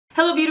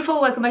Hello beautiful,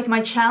 welcome back to my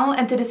channel,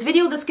 and to this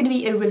video that's going to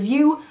be a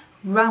review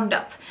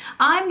roundup.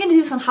 I'm going to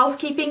do some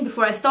housekeeping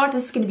before I start.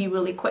 This is going to be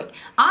really quick.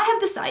 I've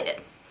decided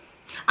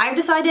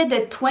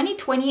that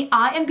 2020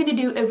 I am going to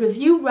do a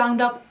review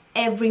roundup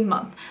every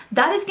month.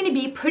 That is going to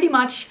be pretty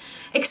much,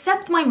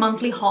 except my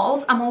monthly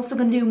hauls, I'm also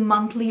going to do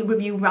monthly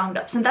review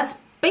roundups, and that's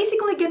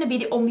basically going to be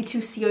the only two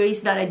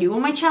series that I do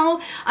on my channel.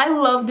 I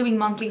love doing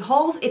monthly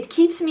hauls. It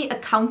keeps me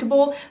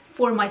accountable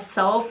for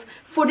myself,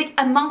 for the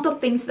amount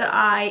of things that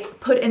I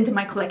put into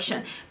my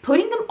collection.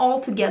 Putting them all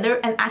together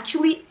and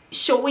actually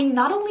showing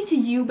not only to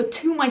you but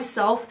to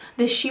myself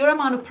the sheer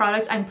amount of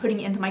products I'm putting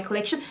into my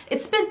collection,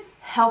 it's been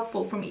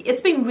helpful for me. It's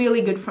been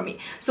really good for me.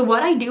 So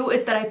what I do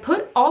is that I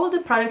put all of the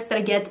products that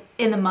I get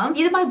in a month,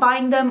 either by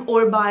buying them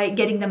or by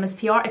getting them as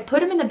PR, I put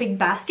them in a big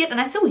basket, and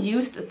I still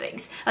use the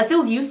things.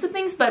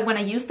 But when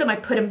I use them, I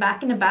put them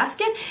back in the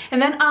basket,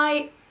 and then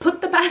I pull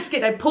the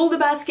basket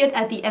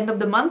at the end of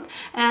the month,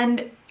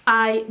 and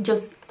I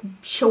just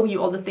show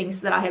you all the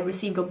things that I have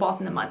received or bought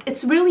in the month.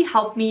 It's really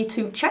helped me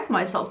to check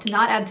myself, to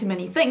not add too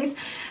many things,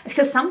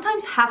 because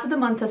sometimes half of the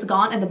month has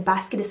gone and the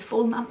basket is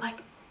full, and I'm like,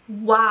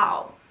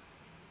 wow.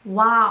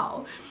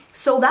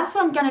 So that's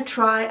what I'm gonna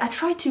try. I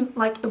try to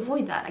like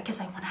avoid that. I guess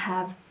I want to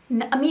have,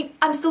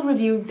 I'm still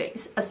reviewing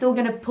things. I'm still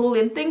gonna pull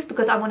in things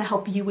because I want to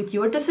help you with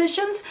your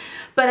decisions,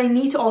 but I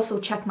need to also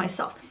check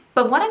myself.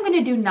 But what I'm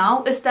gonna do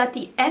now is that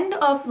the end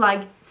of,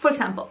 like, for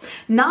example,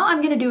 now I'm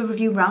gonna do a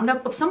review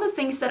roundup of some of the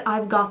things that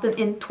I've gotten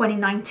in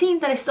 2019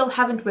 that I still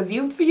haven't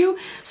reviewed for you,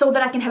 so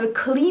that I can have a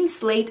clean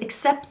slate,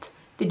 except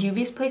the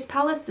Dubious Place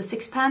palettes, the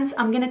 6 pans.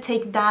 I'm gonna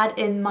take that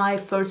in my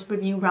first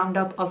review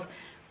roundup of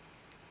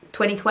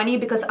 2020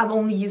 because I've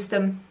only used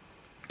them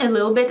a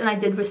little bit and I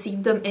did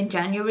receive them in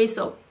January,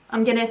 so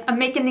I'm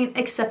making an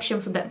exception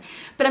for them.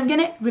 But I'm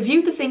gonna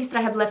review the things that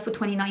I have left for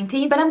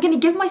 2019, but I'm gonna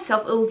give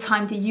myself a little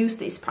time to use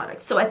these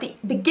products. So at the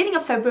beginning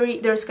of February,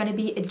 there's gonna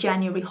be a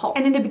January haul.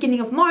 And in the beginning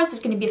of March, there's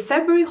gonna be a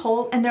February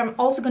haul, and then I'm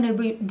also gonna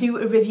do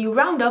a review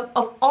roundup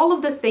of all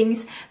of the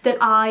things that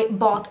I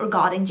bought or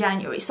got in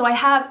January. So I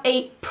have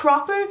a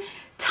proper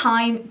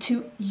time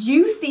to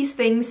use these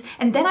things,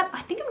 and then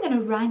I think I'm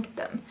gonna rank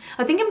them.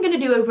 I think I'm gonna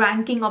do a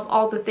ranking of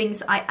all the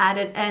things I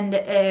added and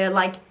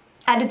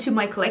added to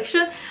my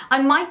collection. I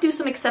might do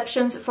some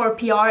exceptions for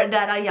PR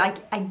that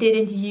I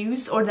didn't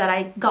use or that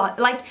I got.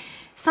 Like,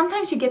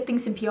 sometimes you get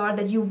things in PR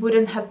that you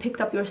wouldn't have picked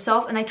up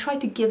yourself, and I try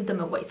to give them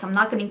away, so I'm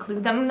not going to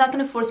include them. I'm not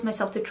going to force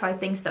myself to try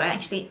things that I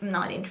actually am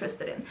not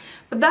interested in.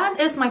 But that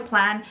is my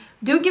plan.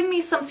 Do give me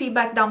some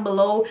feedback down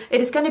below.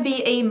 It is going to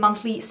be a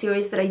monthly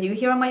series that I do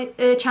here on my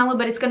channel,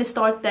 but it's going to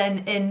start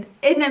then in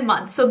a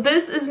month. So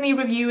this is me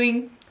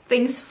reviewing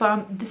things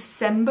from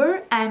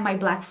December and my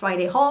Black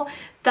Friday haul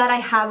that I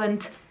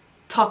haven't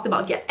talked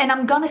about yet. And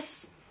I'm gonna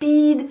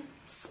speed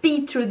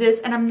through this,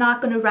 and I'm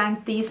not gonna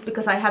rank these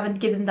because I haven't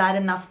given that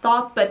enough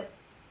thought, but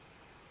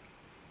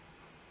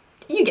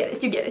you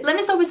get it. Let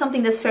me start with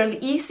something that's fairly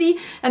easy,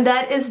 and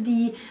that is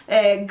the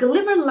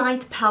Glimmer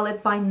Light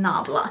palette by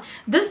Nabla.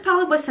 This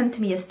palette was sent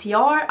to me as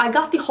PR. I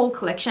got the whole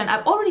collection.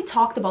 I've already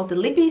talked about the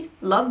lippies,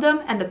 love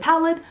them, and the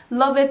palette,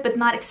 love it, but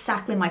not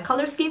exactly my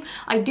color scheme.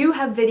 I do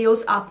have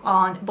videos up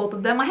on both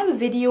of them. I have a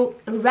video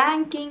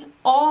ranking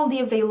all the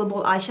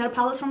available eyeshadow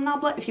palettes from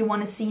Nabla if you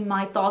want to see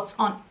my thoughts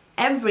on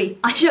every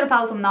eyeshadow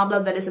palette from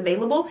Nabla that is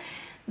available.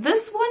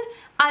 This one,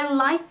 I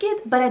like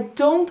it, but I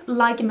don't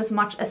like them as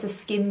much as the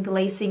skin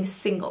glazing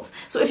singles.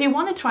 So if you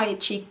want to try a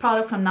cheek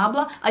product from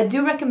Nabla, I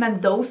do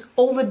recommend those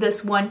over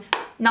this one.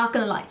 Not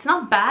gonna lie, it's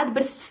not bad,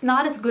 but it's just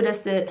not as good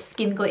as the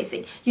skin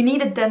glazing. You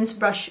need a dense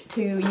brush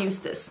to use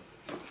this.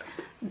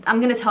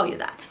 I'm gonna tell you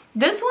that.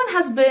 This one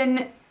has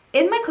been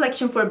in my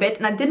collection for a bit,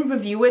 and I didn't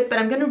review it, but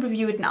I'm gonna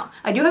review it now.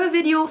 I do have a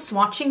video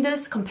swatching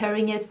this,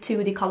 comparing it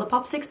to the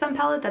ColourPop 6-pan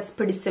palette that's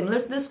pretty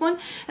similar to this one,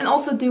 and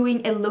also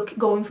doing a look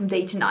going from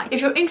day to night. If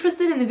you're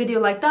interested in a video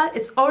like that,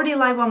 it's already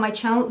live on my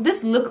channel.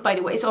 This look, by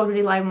the way, is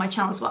already live on my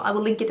channel as well. I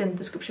will link it in the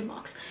description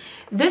box.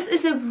 This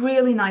is a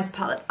really nice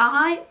palette.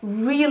 I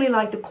really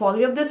like the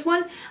quality of this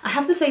one. I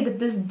have to say that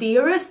this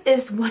Dearest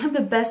is one of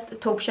the best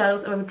taupe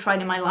shadows I've ever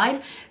tried in my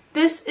life.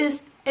 This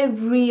is a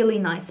really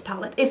nice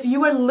palette. If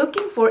you are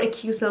looking for a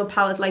cute little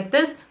palette like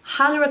this,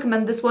 highly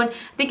recommend this one.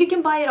 I think you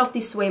can buy it off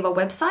the Zoeva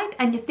website,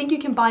 and you think you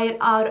can buy it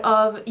out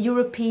of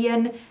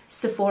European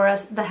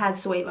Sephora's that had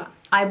Zoeva.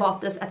 I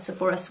bought this at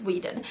Sephora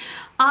Sweden.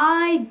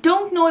 I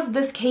don't know if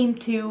this came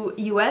to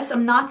US,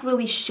 I'm not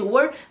really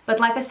sure, but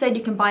like I said,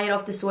 you can buy it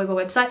off the Zoeva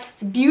website.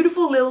 It's a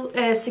beautiful little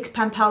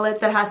 6-pan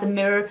palette that has a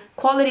mirror.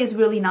 Quality is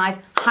really nice.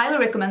 Highly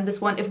recommend this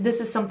one if this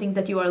is something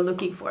that you are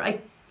looking for. I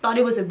thought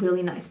it was a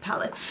really nice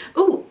palette.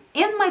 Ooh,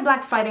 in my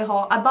Black Friday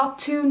haul, I bought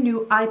 2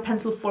 new eye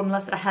pencil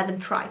formulas that I haven't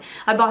tried.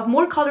 I bought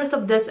more colors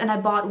of this, and I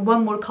bought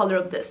 1 more color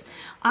of this.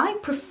 I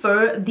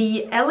prefer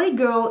the LA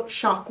Girl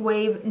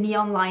Shockwave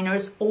neon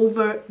liners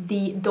over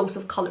the Dose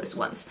of Colors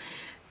ones,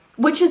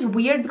 which is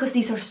weird because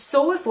these are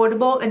so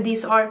affordable, and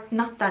these are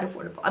not that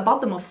affordable. I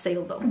bought them off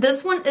sale though.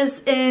 This one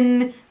is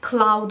in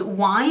Cloud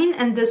Wine,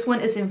 and this one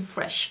is in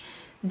Fresh.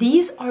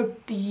 These are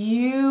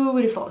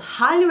beautiful.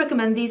 Highly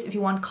recommend these if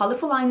you want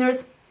colorful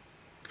liners.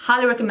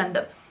 Highly recommend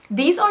them.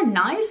 These are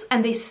nice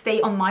and they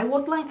stay on my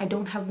waterline. I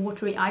don't have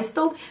watery eyes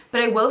though, but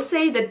I will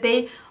say that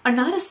they are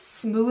not as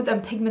smooth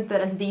and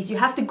pigmented as these. You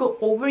have to go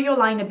over your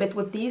line a bit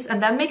with these,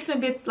 and that makes me a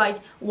bit like,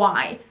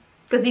 why?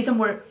 Because these are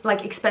more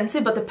like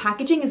expensive, but the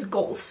packaging is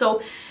gold.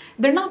 So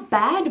they're not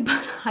bad,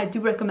 but I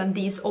do recommend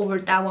these over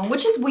that one,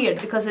 which is weird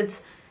because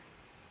it's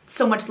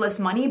so much less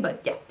money,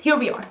 but yeah, here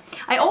we are.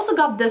 I also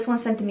got this one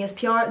sent to me as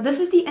PR. This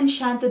is the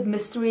Enchanted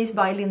Mysteries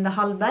by Linda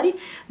Hallberg.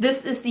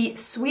 This is the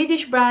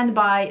Swedish brand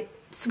by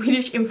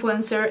Swedish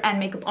influencer and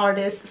makeup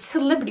artist,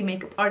 celebrity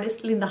makeup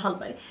artist Linda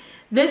Hallberg.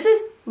 This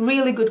is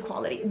really good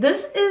quality.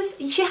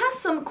 She has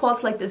some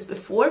quads like this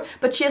before,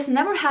 but she has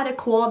never had a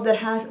quad that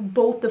has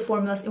both the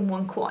formulas in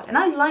one quad, and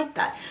I like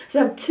that. So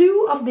I have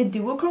two of the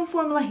duochrome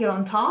formula here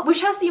on top,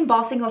 which has the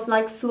embossing of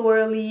like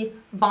florally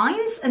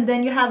vines, and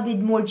then you have the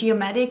more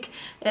geometric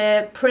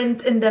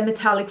print in the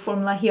metallic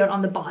formula here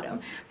on the bottom.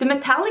 The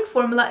metallic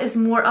formula is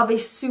more of a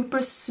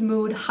super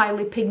smooth,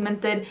 highly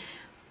pigmented,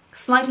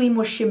 slightly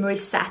more shimmery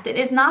satin.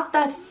 It's not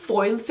that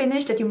foil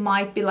finish that you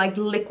might be like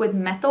liquid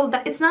metal.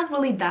 It's not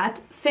really that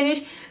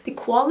finish. The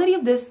quality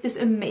of this is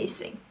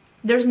amazing.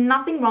 There's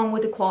nothing wrong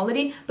with the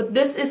quality, but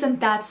this isn't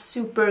that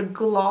super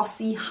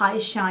glossy, high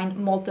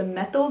shine molten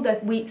metal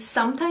that we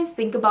sometimes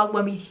think about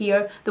when we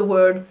hear the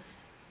word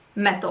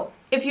metal.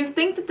 If you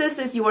think that this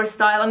is your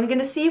style, I'm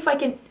gonna see if I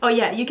can, oh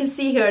yeah, you can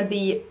see here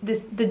the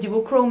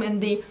duochrome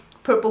in the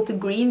purple to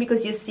green,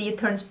 because you see it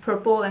turns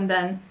purple and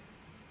then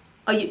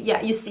oh,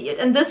 yeah, you see it.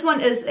 And this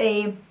one is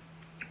a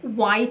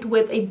white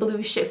with a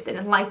blue shift and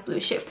a light blue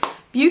shift.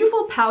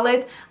 Beautiful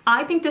palette.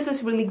 I think this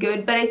is really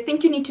good, but I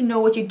think you need to know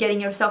what you're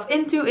getting yourself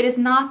into. It is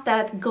not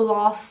that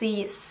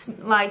glossy,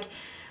 like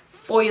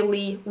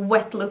foily,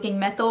 wet looking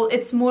metal.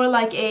 It's more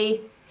like a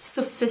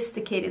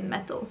sophisticated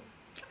metal.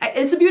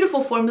 It's a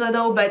beautiful formula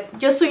though, but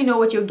just so you know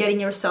what you're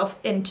getting yourself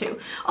into.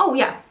 Oh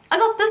yeah, I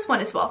got this one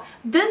as well.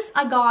 This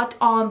I got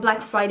on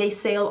Black Friday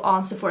sale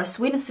on Sephora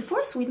Sweden.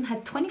 Sephora Sweden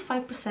had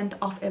 25%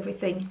 off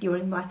everything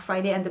during Black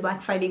Friday and the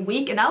Black Friday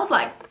week, and I was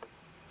like,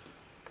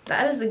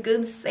 that is a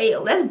good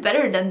sale. That's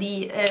better than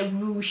the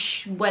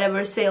Rouge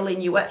whatever sale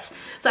in US.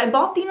 So I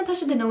bought the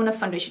Natasha Denona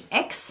Foundation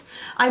X.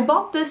 I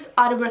bought this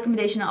out of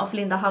recommendation of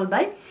Linda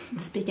Hallberg.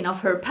 Speaking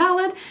of her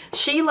palette,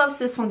 she loves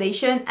this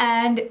foundation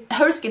and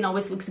her skin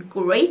always looks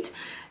great.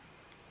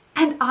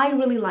 And I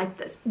really like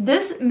this.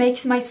 This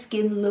makes my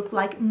skin look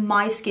like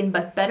my skin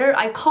but better.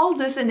 I call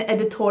this an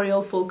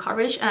editorial full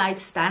coverage and I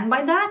stand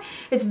by that.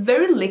 It's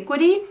very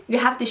liquidy. You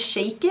have to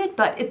shake it,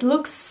 but it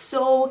looks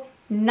so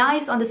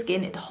nice on the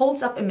skin. It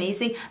holds up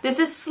amazing. This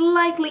is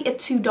slightly a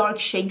too dark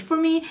shade for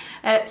me,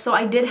 so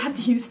I did have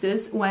to use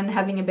this when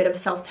having a bit of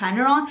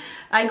self-tanner on.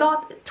 I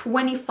got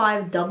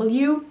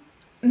 25W.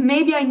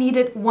 Maybe I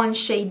needed one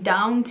shade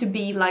down to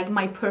be like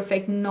my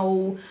perfect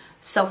no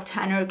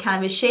self-tanner kind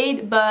of a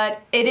shade,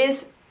 but it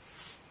is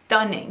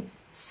stunning.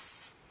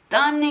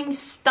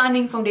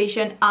 Stunning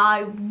foundation.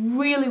 I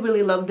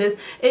really love this.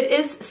 It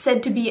is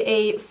said to be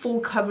a full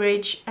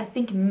coverage, I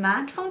think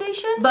matte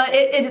foundation, but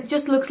it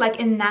just looks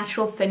like a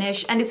natural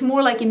finish, and it's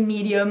more like a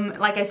medium,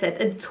 like I said,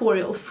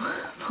 editorial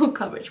full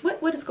coverage.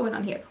 What is going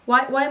on here?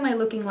 Why am I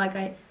looking like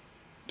I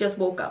just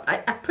woke up? I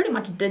pretty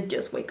much did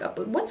just wake up,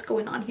 but what's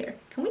going on here?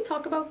 Can we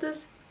talk about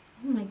this?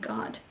 Oh my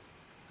god.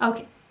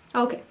 Okay.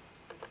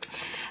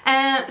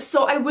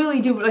 So I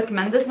really do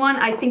recommend that one.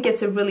 I think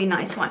it's a really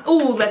nice one.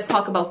 Oh, let's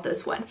talk about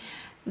this one.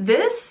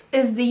 This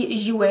is the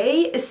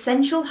Jouer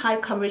Essential High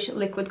Coverage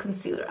Liquid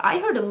Concealer. I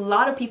heard a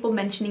lot of people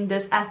mentioning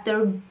this as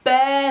their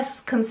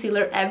best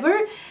concealer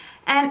ever,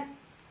 and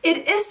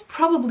it is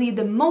probably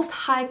the most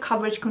high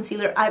coverage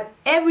concealer I've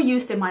ever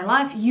used in my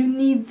life. You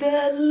need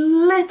the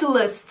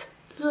littlest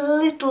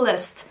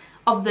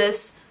of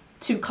this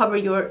to cover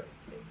your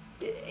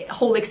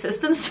whole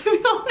existence, to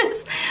be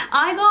honest.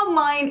 I got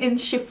mine in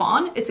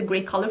chiffon. It's a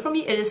great color for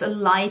me. It is a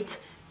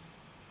light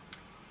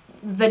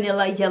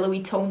vanilla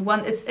yellowy toned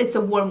one. It's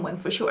a warm one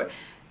for sure.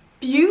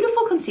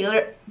 Beautiful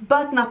concealer,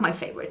 but not my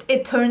favorite.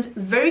 It turns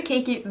very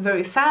cakey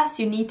very fast.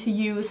 You need to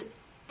use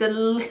the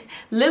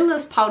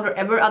littlest powder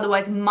ever,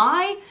 otherwise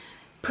my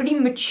pretty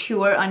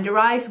mature under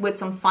eyes with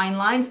some fine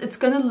lines, it's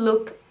gonna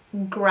look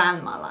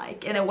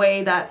grandma-like in a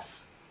way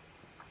that's,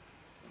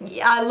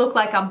 yeah, I look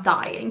like I'm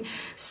dying.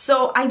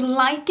 So I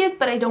like it,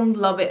 but I don't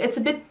love it. It's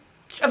a bit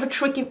of a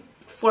tricky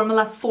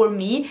formula for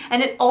me.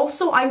 And it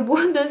also, I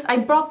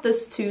brought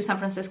this to San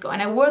Francisco,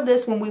 and I wore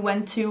this when we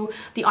went to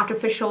the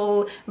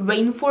artificial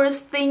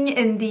rainforest thing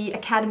in the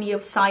Academy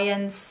of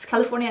Science,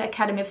 California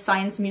Academy of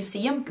Science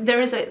Museum.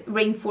 There is a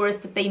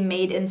rainforest that they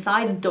made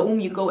inside, a dome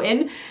you go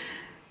in.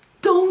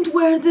 Don't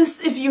wear this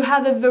if you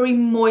have a very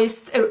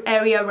moist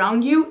area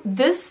around you.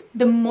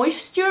 The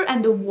moisture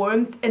and the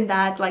warmth in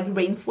that like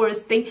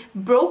rainforest thing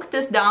broke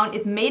this down.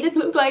 It made it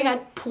look like I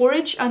had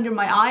porridge under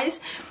my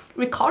eyes.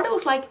 Ricardo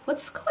was like,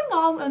 what's going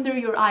on under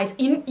your eyes?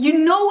 You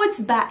know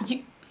it's bad.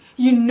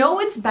 You know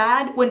it's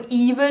bad when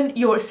even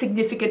your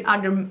significant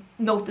other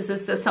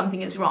notices that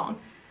something is wrong.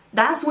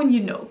 That's when you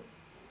know.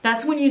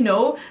 That's when you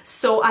know.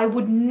 So I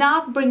would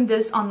not bring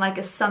this on like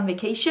a sun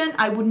vacation.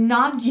 I would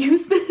not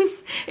use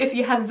this if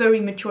you have very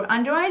mature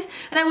under eyes.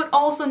 And I would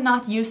also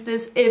not use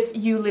this if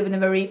you live in a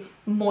very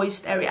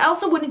moist area. I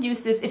also wouldn't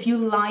use this if you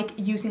like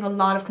using a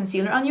lot of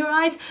concealer on your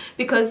eyes,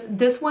 because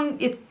this one,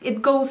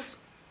 it goes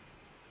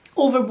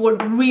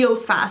overboard real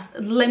fast,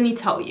 let me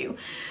tell you.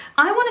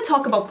 I want to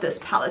talk about this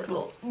palette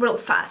real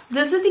fast.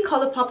 This is the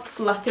Colourpop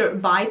Flutter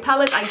By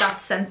palette. I got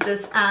sent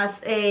this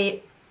as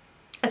a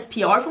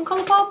SPR from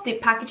Colourpop. The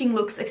packaging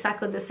looks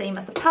exactly the same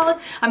as the palette.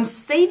 I'm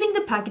saving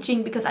the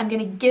packaging because I'm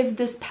gonna give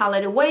this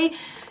palette away.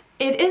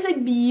 It is a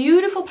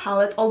beautiful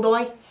palette, although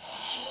I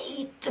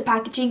hate the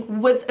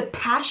packaging with a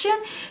passion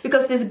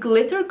because this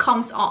glitter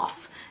comes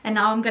off. And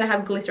now I'm gonna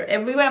have glitter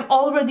everywhere. I'm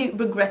already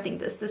regretting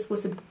this. This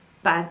was a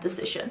bad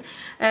decision.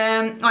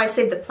 I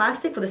saved the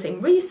plastic for the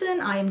same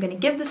reason. I am gonna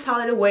give this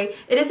palette away.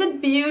 It is a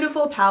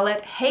beautiful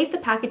palette. Hate the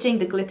packaging.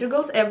 The glitter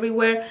goes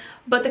everywhere.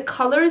 But the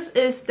colors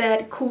is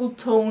that cool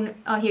tone,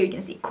 here you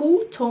can see,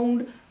 cool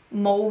toned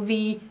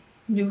mauvey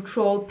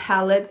neutral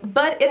palette.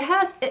 But it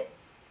has,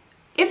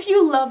 if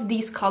you love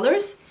these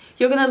colors,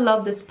 you're gonna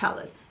love this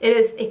palette. It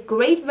is a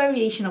great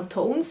variation of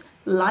tones,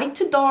 light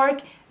to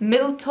dark,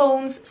 middle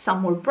tones,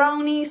 some more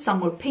browny, some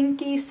more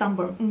pinky,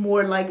 some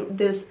more like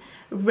this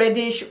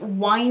reddish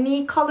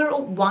winey color,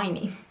 or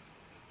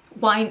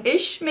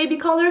wine-ish maybe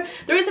color.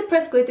 There is a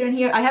pressed glitter in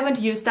here. I haven't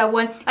used that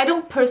one. I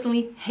don't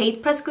personally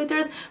hate pressed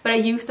glitters, but I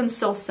use them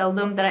so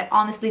seldom that I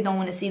honestly don't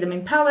want to see them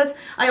in palettes.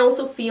 I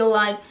also feel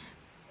like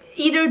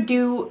either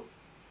do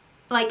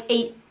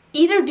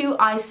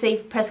eye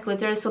safe pressed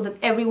glitters so that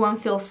everyone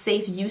feels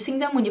safe using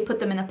them when you put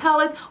them in a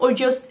palette, or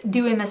just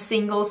do them as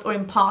singles or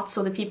in pots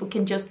so that people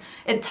can just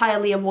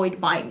entirely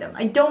avoid buying them.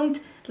 I don't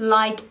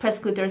like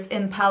pressed glitters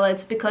in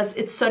palettes because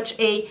it's such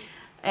a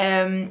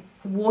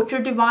water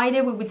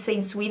divider, we would say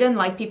in Sweden.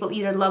 Like, people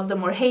either love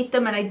them or hate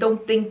them, and I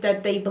don't think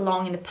that they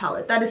belong in a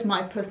palette. That is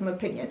my personal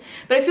opinion.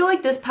 But I feel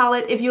like this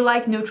palette, if you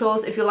like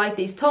neutrals, if you like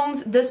these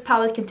tones, this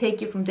palette can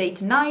take you from day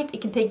to night.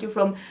 It can take you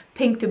from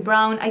pink to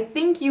brown. I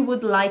think you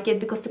would like it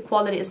because the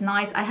quality is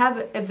nice. I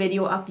have a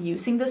video up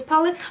using this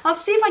palette. I'll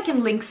see if I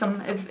can link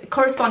some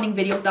corresponding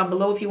videos down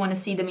below if you want to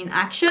see them in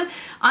action.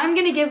 I'm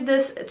gonna give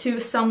this to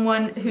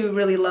someone who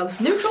really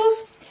loves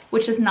neutrals,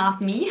 which is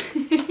not me.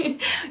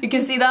 You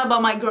can see that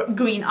about my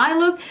green eye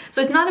look.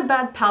 So it's not a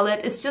bad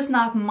palette, it's just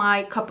not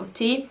my cup of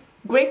tea.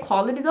 Great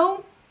quality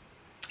though,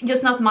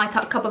 just not my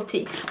cup of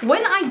tea.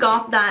 When I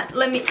got that,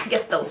 let me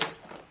get those.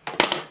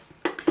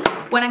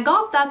 When I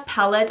got that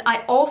palette,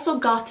 I also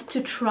got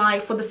to try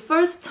for the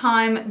first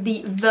time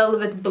the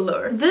Velvet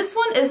Blur. This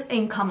one is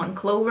in Common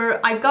Clover.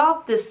 I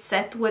got this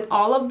set with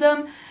all of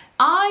them.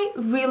 I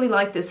really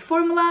like this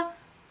formula.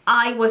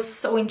 I was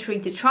so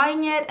intrigued to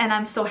trying it, and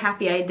I'm so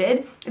happy I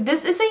did.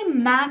 This is a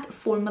matte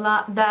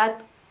formula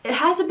that it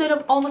has a bit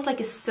of almost like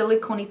a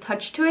silicone-y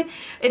touch to it.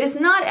 It is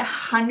not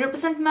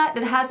 100% matte.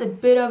 It has a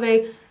bit of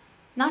a,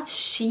 not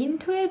sheen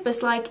to it, but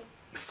it's like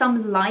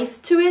some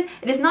life to it.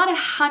 It is not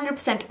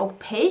 100%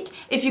 opaque.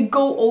 If you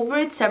go over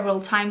it several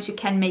times, you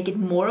can make it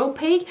more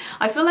opaque.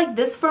 I feel like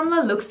this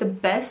formula looks the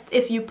best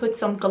if you put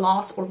some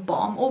gloss or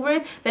balm over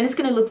it. Then it's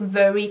gonna look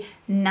very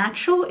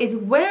natural.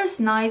 It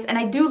wears nice, and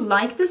I do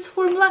like this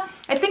formula.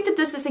 I think that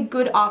this is a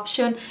good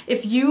option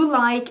if you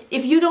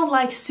don't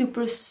like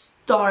super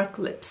stark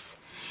lips.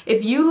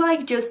 If you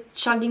like just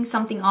chugging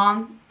something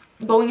on,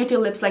 going at your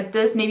lips like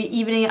this, maybe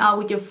evening it out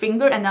with your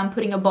finger and then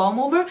putting a balm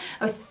over,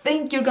 I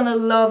think you're gonna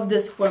love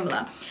this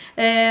formula.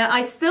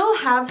 I still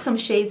have some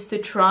shades to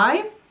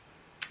try,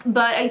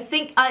 but I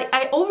think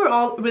I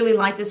overall really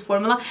like this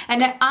formula,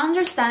 and I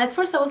understand. At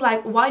first I was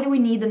like, why do we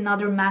need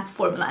another matte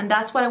formula? And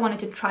that's why I wanted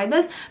to try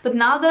this. But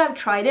now that I've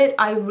tried it,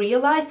 I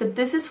realized that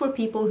this is for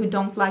people who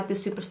don't like the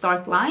super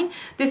stark line.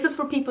 This is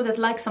for people that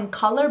like some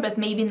color, but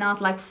maybe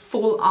not like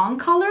full on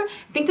color.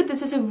 I think that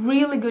this is a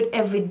really good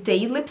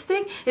everyday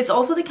lipstick. It's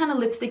also the kind of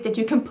lipstick that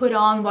you can put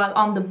on while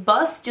on the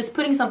bus, just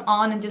putting some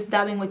on and just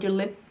dabbing with your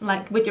lip,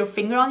 like with your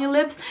finger on your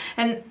lips,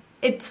 and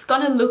it's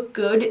gonna look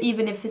good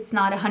even if it's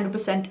not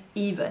 100%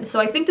 even.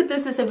 So I think that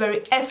this is a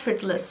very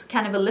effortless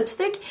kind of a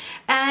lipstick,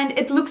 and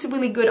it looks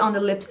really good on the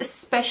lips,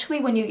 especially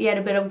when you get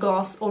a bit of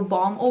gloss or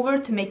balm over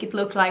to make it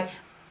look like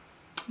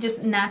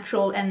just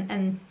natural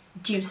and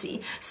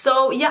juicy.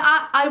 So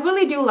yeah, I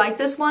really do like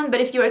this one.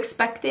 But if you're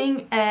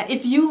expecting,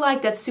 if you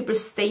like that super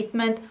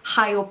statement,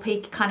 high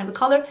opaque kind of a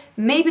color,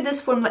 maybe this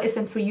formula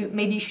isn't for you.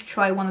 Maybe you should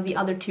try one of the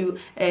other two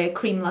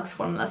Cream Luxe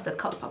formulas that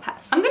Colourpop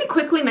has. I'm gonna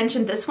quickly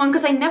mention this one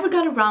because I never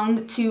got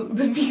around to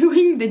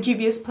reviewing the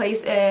Juvia's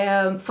Place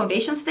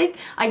foundation stick.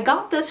 I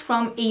got this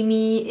from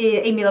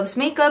Amy Loves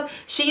Makeup.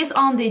 She is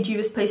on the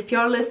Juvia's Place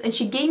PR list, and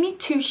she gave me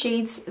 2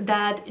 shades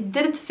that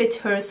didn't fit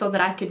her so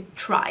that I could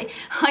try.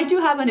 I do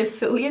have an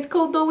affiliate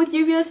code though with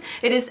Juvia's.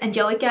 It is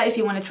Angelica if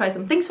you want to try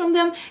some things from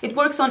them. It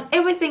works on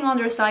everything on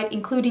their site,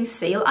 including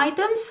sale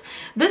items.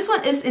 This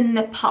one is in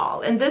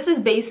Nepal, and this is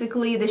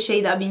basically the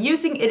shade I've been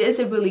using. It is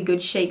a really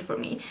good shade for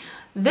me.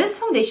 This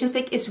foundation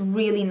stick is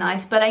really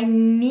nice, but I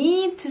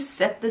need to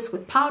set this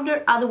with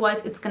powder,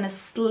 otherwise it's gonna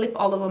slip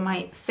all over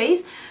my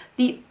face.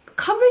 The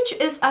coverage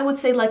is, I would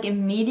say, like a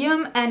medium,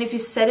 and if you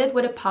set it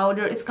with a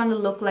powder, it's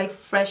gonna look like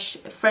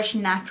fresh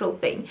natural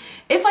thing.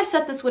 If I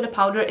set this with a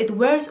powder, it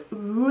wears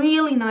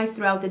really nice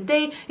throughout the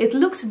day. It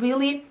looks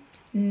really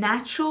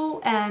natural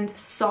and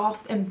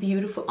soft and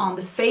beautiful on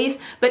the face.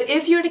 But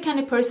if you're the kind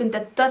of person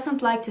that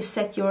doesn't like to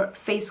set your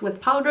face with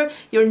powder,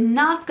 you're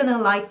not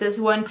gonna like this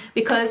one,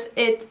 because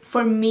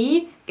for me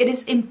it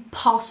is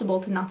impossible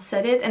to not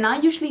set it, and I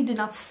usually do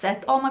not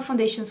set all my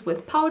foundations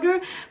with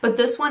powder, but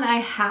this one I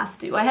have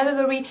to. I have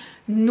a very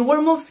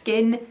normal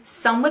skin,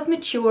 somewhat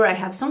mature, I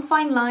have some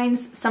fine lines,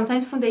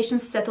 sometimes foundation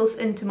settles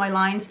into my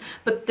lines,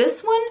 but this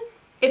one,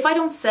 if I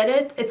don't set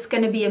it, it's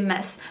gonna be a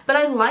mess. But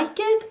I like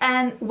it,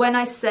 and when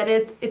I set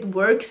it, it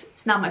works.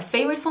 It's not my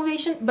favorite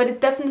foundation, but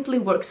it definitely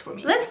works for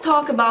me. Let's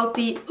talk about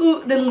the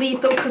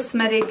Lethal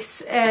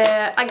Cosmetics.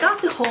 I got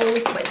the whole,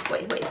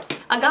 wait.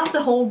 I got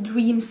the whole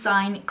Dream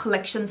Sign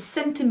collection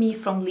sent to me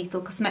from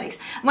Lethal Cosmetics.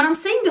 When I'm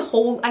saying the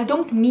whole, I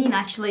don't mean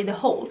actually the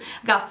whole.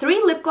 I got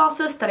 3 lip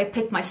glosses that I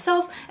picked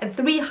myself and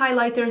 3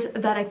 highlighters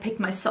that I picked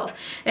myself.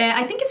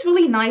 I think it's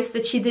really nice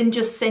that she didn't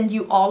just send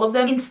you all of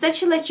them. Instead,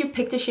 she let you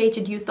pick the shades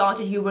that you thought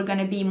that you were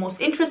gonna be most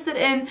interested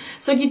in,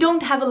 so you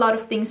don't have a lot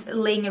of things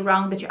laying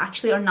around that you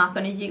actually are not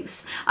gonna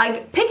use. I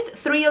picked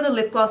 3 of the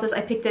lip glosses.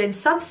 I picked it in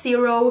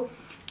Sub-Zero,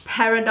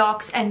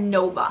 Paradox, and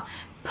Nova.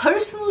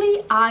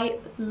 Personally, I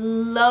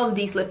love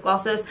these lip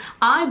glosses.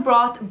 I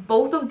brought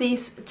both of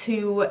these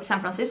to San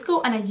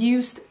Francisco and I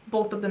used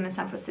both of them in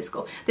San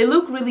Francisco. They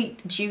look really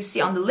juicy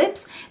on the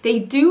lips. They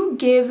do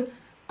give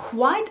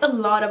quite a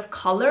lot of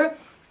color.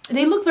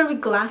 They look very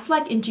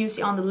glass-like and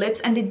juicy on the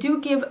lips, and they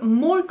do give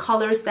more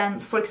colors than,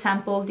 for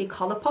example, the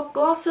Colourpop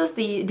glosses,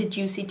 the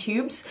juicy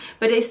tubes,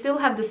 but they still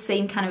have the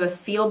same kind of a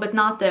feel, but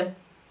not the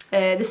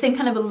same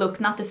kind of a look,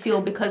 not the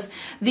feel, because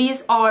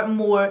these are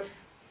more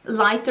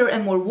lighter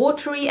and more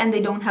watery, and they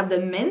don't have the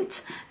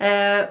mint.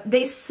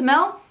 They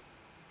smell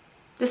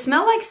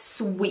like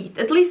sweet.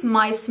 At least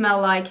mine smell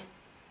like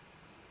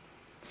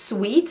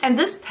sweet. And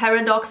this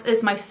Paradox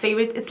is my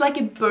favorite. It's like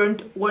a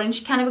burnt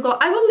orange kind of a glow.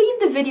 I will leave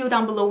the video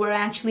down below where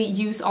I actually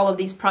use all of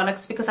these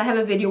products, because I have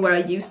a video where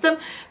I use them.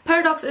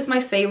 Paradox is my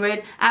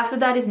favorite. After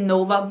that is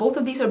Nova. Both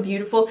of these are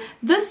beautiful.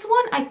 This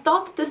one, I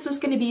thought that this was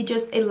going to be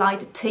just a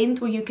light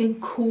tint where you can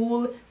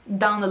cool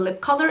down the lip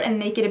color and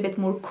make it a bit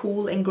more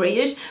cool and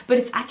grayish, but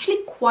it's actually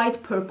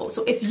quite purple.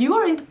 So if you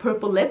are into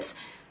purple lips,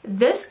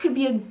 this could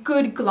be a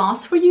good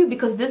gloss for you,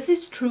 because this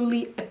is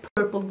truly a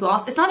purple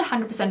gloss. It's not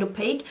 100%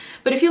 opaque,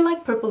 but if you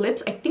like purple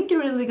lips, I think you're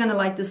really gonna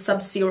like this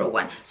Sub-Zero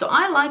one. So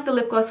I like the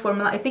lip gloss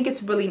formula. I think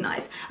it's really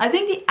nice. I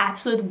think the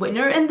absolute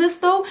winner in this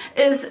though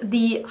is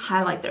the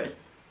highlighters.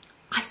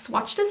 I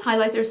swatched these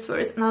highlighters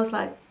first and I was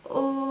like,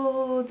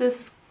 oh,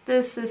 this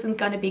isn't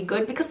gonna be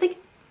good, because they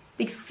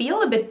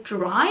feel a bit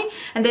dry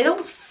and they don't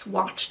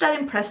swatch that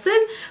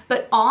impressive,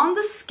 but on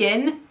the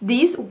skin,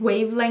 these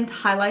wavelength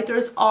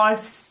highlighters are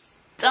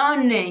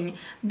stunning.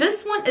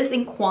 This one is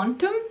in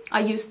Quantum.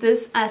 I use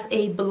this as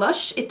a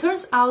blush. It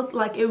turns out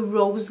like a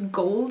rose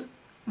gold,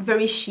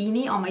 very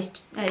sheeny on my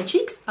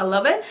cheeks. I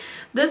love it.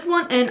 This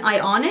one in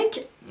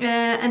Ionic,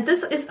 and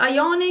this is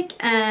Ionic,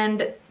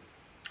 and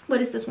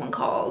what is this one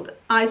called?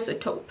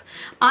 Isotope.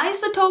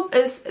 Isotope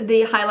is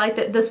the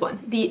highlight, this one,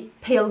 the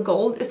pale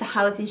gold is the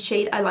highlighting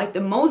shade I like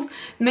the most.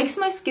 Makes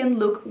my skin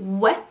look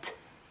wet,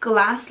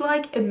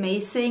 glass-like,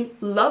 amazing.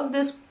 Love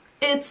this.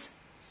 It's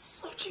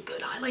such a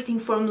good highlighting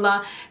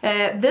formula.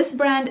 This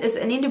brand is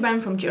an indie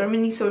brand from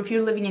Germany, so if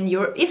you're living in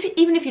Europe,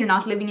 even if you're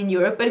not living in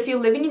Europe, but if you're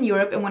living in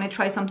Europe and want to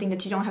try something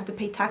that you don't have to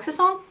pay taxes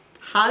on,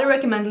 highly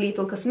recommend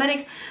Lethal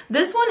Cosmetics.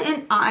 This one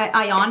in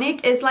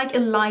Ionic is like a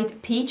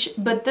light peach,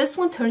 but this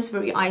one turns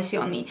very icy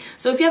on me.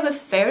 So if you have a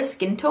fair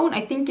skin tone, I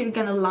think you're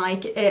gonna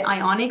like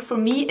Ionic. For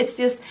me, it's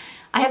just,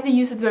 I have to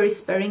use it very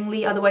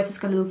sparingly, otherwise it's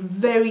gonna look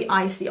very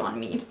icy on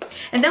me.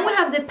 And then we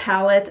have the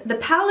palette. The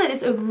palette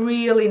is a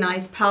really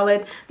nice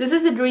palette. This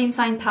is the Dream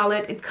Sign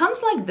palette. It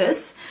comes like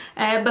this,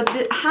 but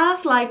it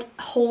has like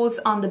holes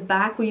on the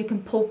back where you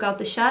can poke out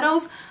the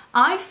shadows.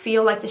 I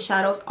feel like the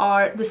shadows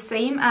are the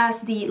same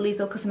as the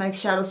Lethal Cosmetics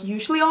shadows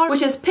usually are,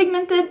 which is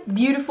pigmented,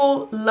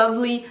 beautiful,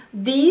 lovely.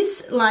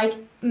 These like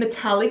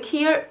metallic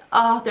here,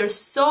 they're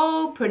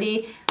so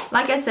pretty.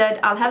 Like I said,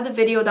 I'll have the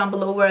video down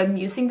below where I'm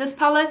using this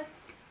palette.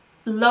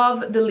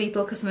 Love the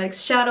Lethal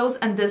Cosmetics shadows,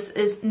 and this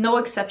is no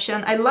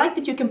exception. I like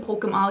that you can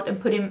poke them out and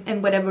put them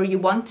in whatever you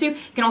want to.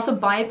 You can also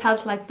buy a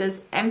palette like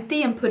this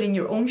empty and put in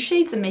your own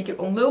shades and make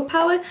your own little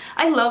palette.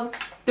 I love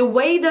the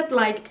way that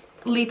like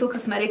Lethal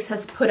Cosmetics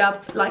has put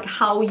up like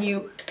how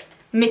you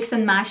mix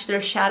and match their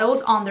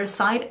shadows on their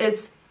site.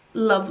 Is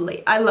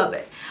lovely. I love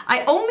it.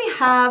 I only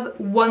have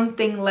one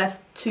thing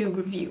left to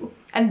review,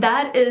 and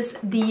that is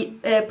the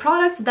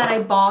products that I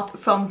bought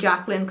from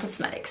Jaclyn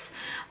Cosmetics.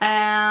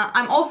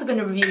 I'm also going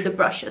to review the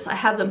brushes. I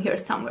have them here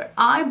somewhere.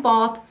 I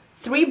bought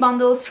 3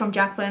 bundles from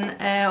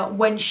Jaclyn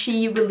when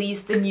she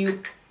released the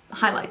new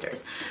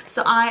highlighters.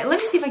 So let me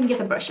see if I can get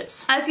the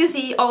brushes. As you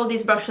see, all of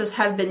these brushes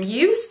have been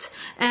used,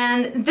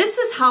 and this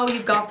is how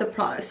you got the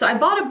product. So I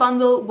bought a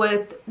bundle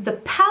with the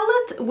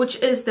palette, which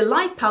is the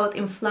light palette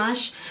in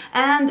Flash,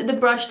 and the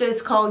brush that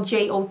is called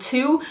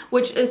J02,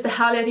 which is the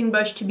highlighting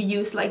brush to be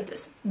used like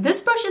this.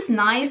 This brush is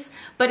nice,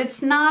 but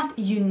it's not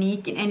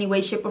unique in any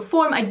way, shape or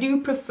form. I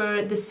do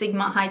prefer the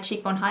Sigma High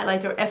Cheekbone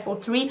Highlighter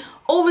F03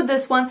 over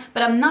this one,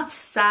 but I'm not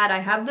sad I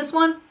have this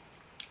one.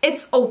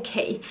 It's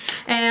okay,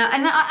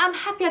 and I'm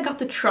happy I got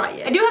to try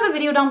it. I do have a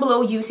video down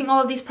below using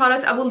all of these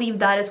products. I will leave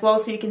that as well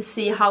so you can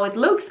see how it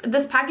looks.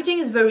 This packaging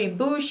is very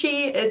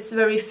bushy, it's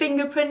very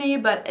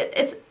fingerprinty, but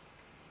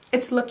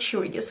it's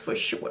luxurious for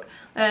sure.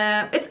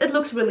 It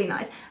looks really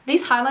nice.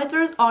 These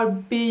highlighters are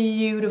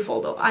beautiful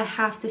though, I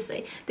have to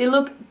say. They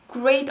look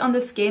great on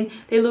the skin,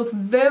 they look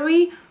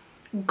very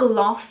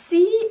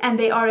glossy, and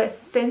they are a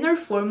thinner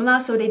formula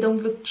so they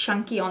don't look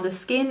chunky on the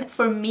skin.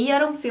 For me, I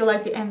don't feel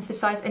like they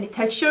emphasize any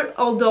texture,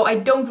 although I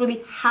don't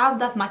really have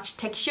that much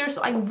texture,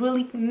 so I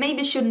really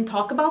maybe shouldn't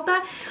talk about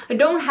that. I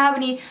don't have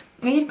any.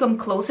 I need to come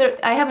closer.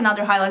 I have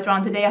another highlighter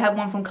on today. I have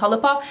one from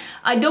Colourpop.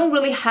 I don't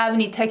really have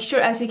any texture,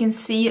 as you can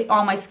see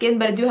on my skin,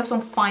 but I do have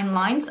some fine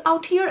lines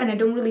out here, and I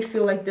don't really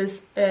feel like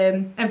this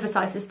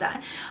emphasizes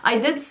that. I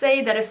did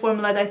say that a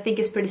formula that I think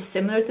is pretty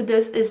similar to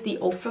this is the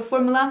Ofra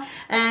formula,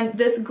 and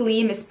this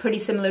Gleam is pretty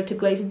similar to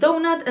Glazed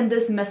Donut, and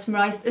this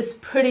Mesmerized is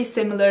pretty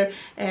similar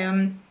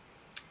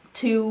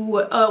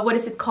to what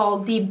is it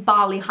called, the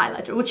Bali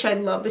highlighter, which I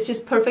love. It's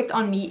just perfect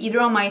on me, either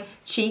on my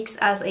cheeks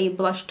as a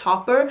blush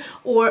topper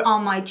or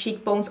on my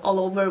cheekbones all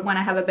over when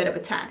I have a bit of a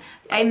tan.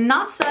 I'm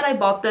not sad I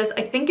bought this.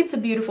 I think it's a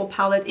beautiful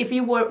palette. If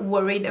you were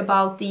worried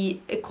about the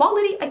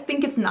quality, I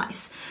think it's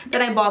nice.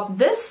 Then I bought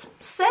this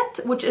set,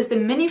 which is the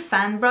mini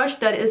fan brush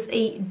that is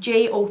a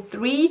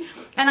J03,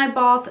 and I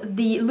bought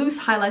the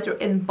loose highlighter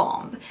in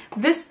Bomb.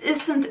 This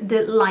isn't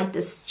the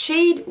lightest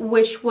shade,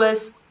 which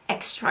was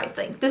extra, I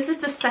think. This is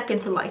the second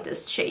to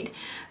lightest shade.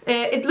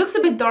 It looks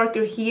a bit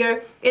darker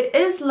here. It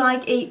is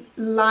like a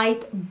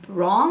light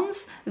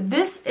bronze.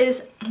 This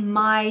is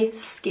my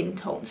skin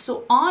tone.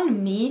 So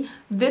on me,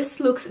 this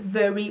looks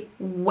very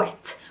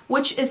wet,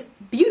 which is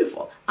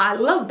beautiful. I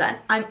love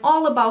that. I'm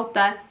all about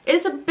that. It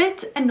is a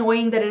bit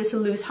annoying that it is a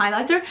loose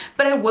highlighter,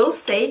 but I will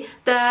say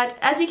that,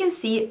 as you can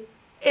see,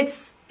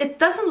 it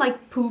doesn't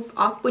like poof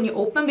up when you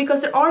open,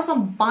 because there are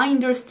some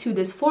binders to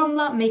this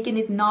formula, making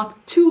it not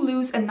too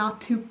loose and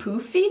not too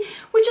poofy,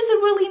 which is a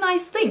really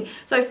nice thing.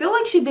 So I feel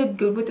like she did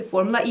good with the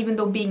formula, even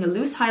though being a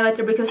loose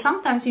highlighter, because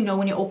sometimes, you know,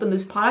 when you open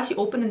loose products, you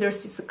open and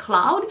there's just a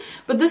cloud,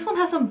 but this one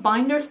has some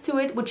binders to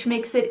it, which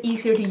makes it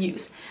easier to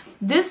use.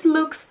 This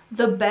looks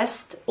the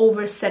best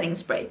over setting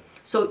spray.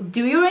 So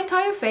do your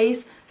entire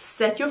face,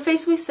 set your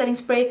face with setting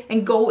spray,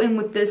 and go in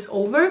with this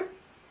over.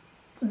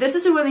 This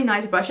is a really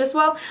nice brush as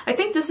well. I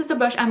think this is the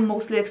brush I'm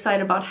mostly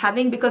excited about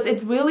having, because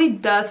it really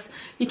does,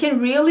 you can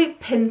really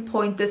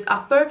pinpoint this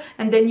upper,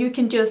 and then you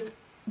can just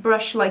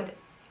brush like,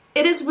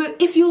 it is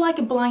if you like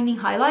a blinding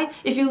highlight,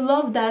 if you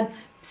love that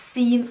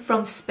scene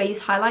from space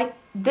highlight,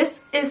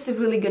 this is a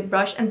really good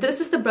brush. And this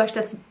is the brush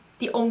that's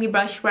the only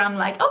brush where I'm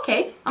like,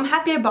 okay, I'm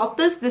happy about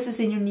this. This is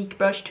a unique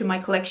brush to my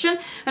collection,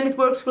 and it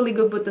works really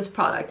good with this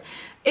product.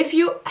 If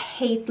you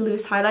hate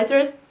loose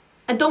highlighters,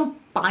 I don't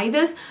buy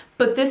this,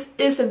 but this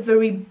is a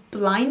very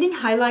blinding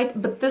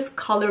highlight. But this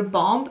color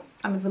Bomb,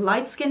 I'm of a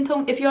light skin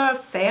tone. If you are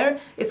fair,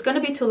 it's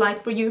gonna be too light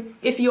for you.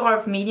 If you are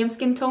of medium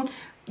skin tone,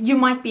 you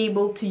might be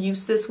able to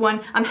use this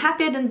one. I'm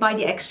happy I didn't buy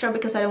the extra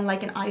because I don't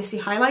like an icy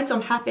highlight, so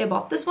I'm happy I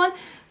bought this one.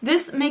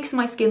 This makes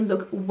my skin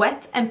look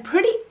wet and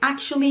pretty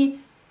actually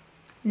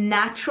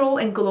natural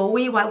and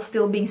glowy while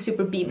still being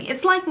super beamy.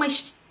 It's like my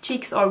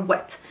cheeks are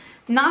wet.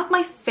 Not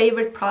my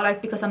favorite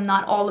product because I'm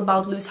not all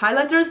about loose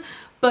highlighters,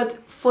 but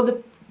for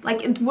the,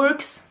 like, it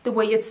works the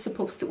way it's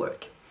supposed to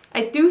work.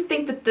 I do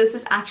think that this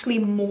is actually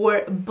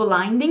more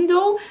blinding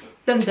though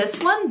than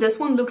this one. This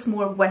one looks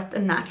more wet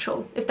and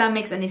natural, if that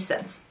makes any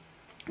sense.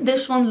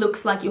 This one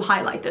looks like you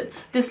highlighted.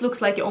 This looks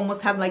like you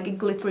almost have like a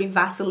glittery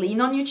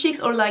Vaseline on your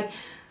cheeks, or like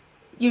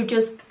you're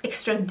just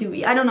extra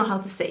dewy. I don't know how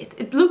to say it.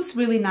 It looks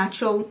really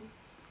natural.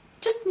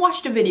 Just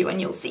watch the video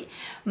and you'll see.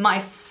 My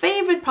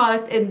favorite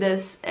product in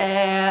this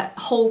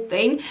whole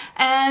thing,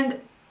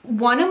 and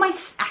one of my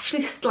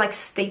actually like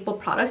staple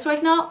products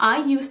right now.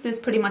 I use this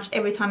pretty much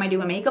every time I do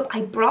my makeup.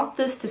 I brought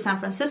this to San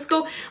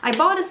Francisco. I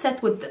bought a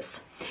set with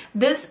this.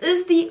 This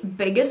is the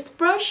biggest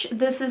brush.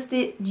 This is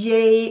the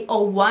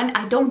J01.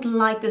 I don't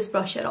like this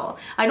brush at all.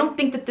 I don't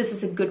think that this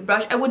is a good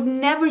brush. I would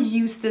never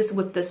use this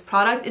with this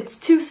product. It's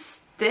too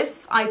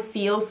stiff, I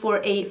feel, for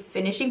a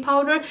finishing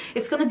powder.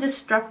 It's gonna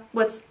disrupt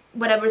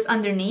whatever's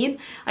underneath.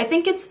 I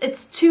think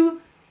it's too,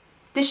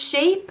 the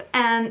shape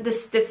and the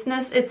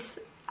stiffness,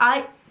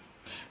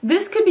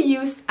 this could be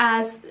used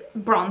as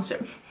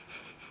bronzer.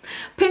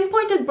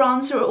 Pinpointed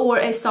bronzer or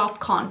a soft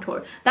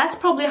contour. That's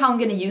probably how I'm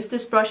going to use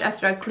this brush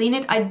after I clean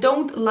it. I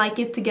don't like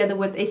it together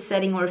with a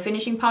setting or a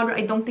finishing powder.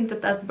 I don't think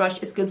that that brush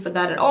is good for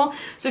that at all.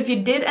 So if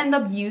you did end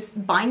up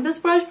buying this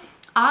brush,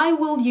 I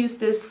will use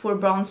this for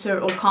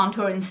bronzer or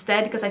contour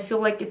instead, because I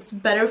feel like it's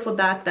better for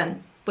that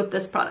than with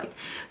this product.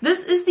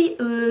 This is the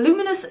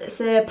Luminous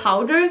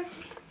powder.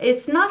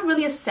 It's not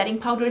really a setting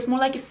powder, it's more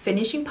like a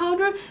finishing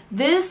powder.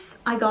 This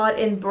I got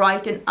in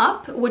Brighten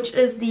Up, which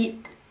is the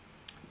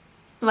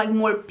like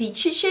more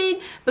peachy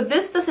shade, but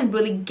this doesn't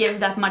really give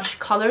that much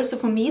color, so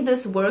for me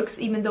this works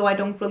even though I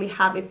don't really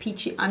have a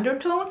peachy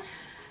undertone.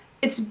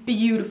 It's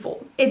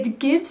beautiful. It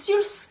gives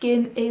your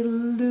skin a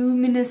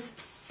luminous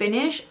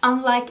finish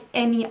unlike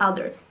any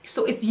other.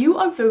 So if you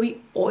are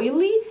very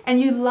oily and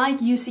you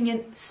like using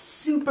a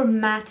super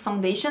matte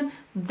foundation,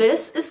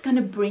 this is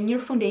gonna bring your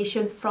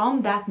foundation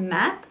from that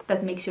matte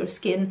that makes your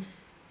skin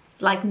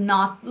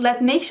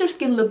makes your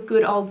skin look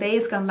good all day.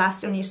 It's gonna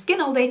last on your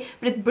skin all day,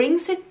 but it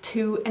brings it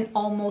to an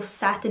almost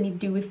satiny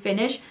dewy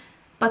finish,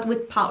 but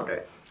with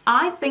powder.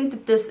 I think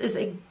that this is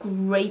a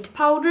great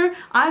powder.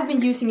 I've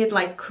been using it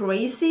like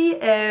crazy.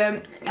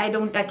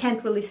 I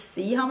can't really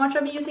see how much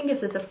I've been using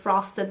it. It's a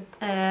frosted,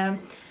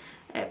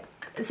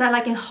 it's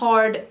like a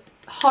hard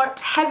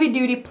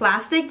heavy-duty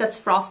plastic that's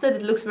frosted.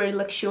 It looks very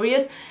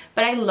luxurious,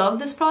 but I love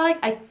this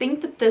product. I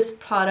think that this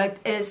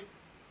product is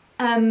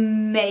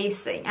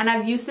amazing, and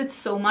I've used it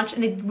so much,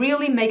 and it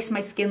really makes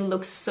my skin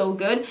look so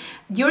good.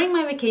 During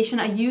my vacation,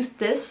 I used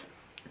this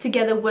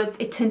together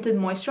with a tinted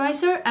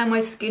moisturizer, and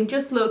my skin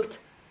just looked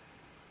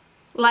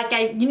like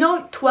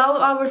 12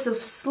 hours of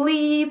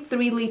sleep,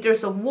 3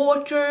 liters of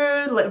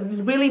water, like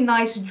really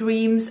nice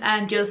dreams,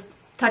 and just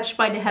touched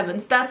by the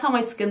heavens. That's how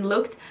my skin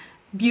looked.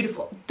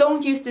 Beautiful.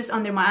 Don't use this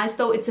under my eyes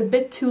though. It's a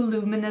bit too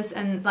luminous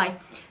and like,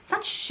 it's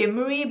not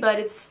shimmery, but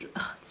it's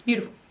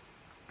beautiful.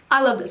 I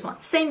love this one.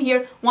 Same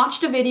here. Watch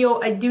the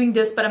video. I'm doing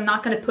this, but I'm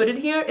not gonna put it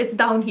here. It's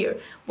down here.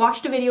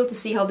 Watch the video to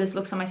see how this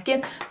looks on my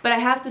skin. But I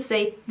have to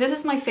say, this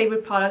is my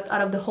favorite product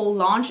out of the whole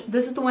launch.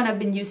 This is the one I've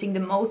been using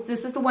the most.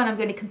 This is the one I'm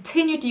gonna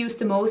continue to use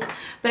the most.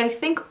 But I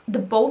think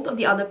both of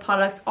the other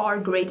products are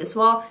great as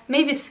well.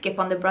 Maybe skip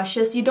on the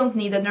brushes. You don't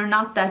need them. They're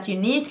not that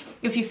unique.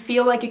 If you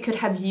feel like you could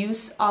have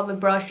use of a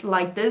brush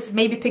like this,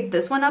 maybe pick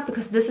this one up,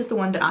 because this is the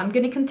one that I'm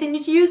gonna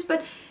continue to use.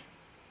 But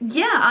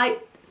yeah, I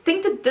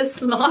think that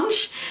this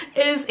launch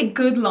is a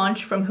good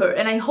launch from her,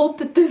 and I hope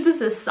that this is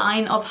a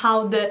sign of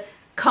how the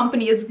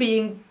company is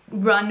being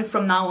run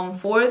from now on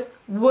forth.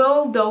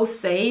 Will those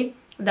say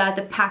that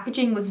the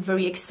packaging was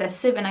very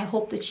excessive, and I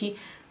hope that she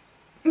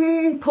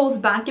pulls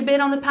back a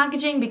bit on the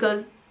packaging,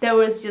 because there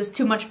was just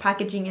too much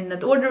packaging in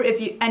that order.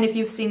 If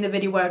you've seen the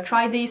video where I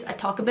tried these, I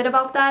talk a bit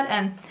about that,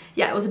 and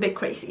yeah, it was a bit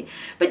crazy.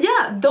 But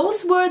yeah,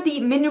 those were the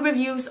mini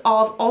reviews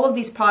of all of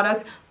these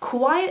products.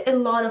 Quite a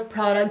lot of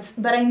products,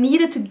 but I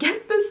needed to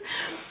get this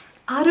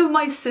out of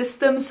my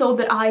system so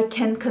that I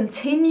can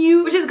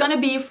continue, which is gonna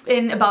be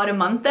in about a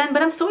month then.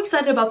 But I'm so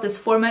excited about this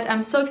format.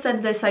 I'm so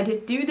excited that I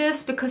decided to do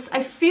this, because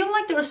I feel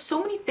like there are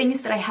so many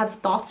things that I have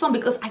thoughts on,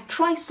 because I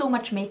try so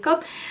much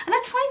makeup, and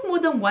I tried more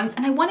than once,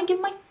 and I want to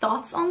give my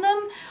thoughts on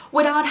them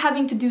without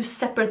having to do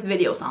separate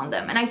videos on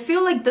them. And I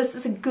feel like this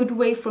is a good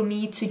way for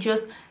me to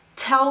just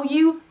tell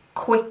you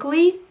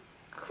quickly,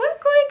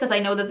 because I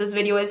know that this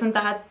video isn't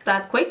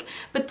that quick,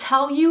 but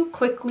tell you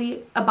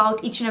quickly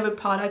about each and every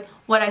product,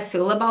 what I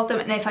feel about them,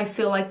 and if I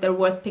feel like they're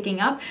worth picking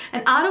up.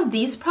 And out of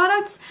these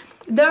products,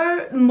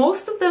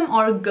 most of them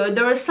are good.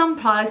 There are some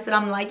products that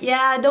I'm like,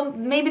 yeah,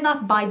 maybe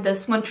not buy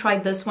this one, try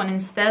this one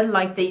instead,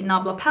 like the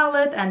Nabla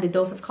palette and the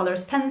Dose of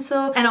Colors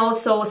pencil, and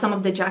also some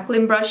of the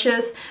Jacqueline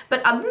brushes.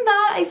 But other than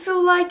that, I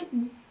feel like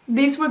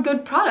these were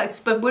good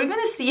products. But we're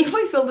gonna see if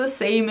I feel the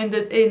same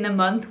in a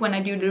month when I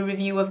do the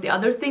review of the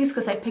other things,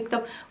 because I picked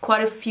up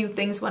quite a few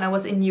things when I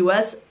was in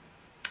US.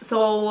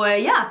 So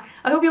yeah,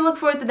 I hope you look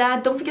forward to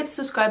that. Don't forget to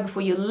subscribe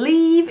before you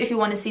leave. If you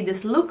want to see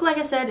this look, like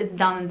I said, it's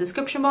down in the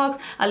description box.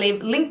 I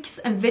leave links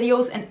and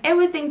videos and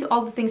everything to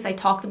all the things I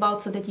talked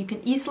about, so that you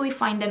can easily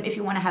find them if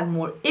you want to have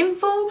more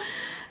info.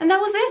 And that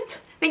was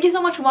it. Thank you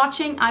so much for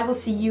watching. I will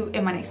see you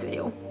in my next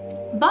video.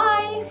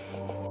 Bye!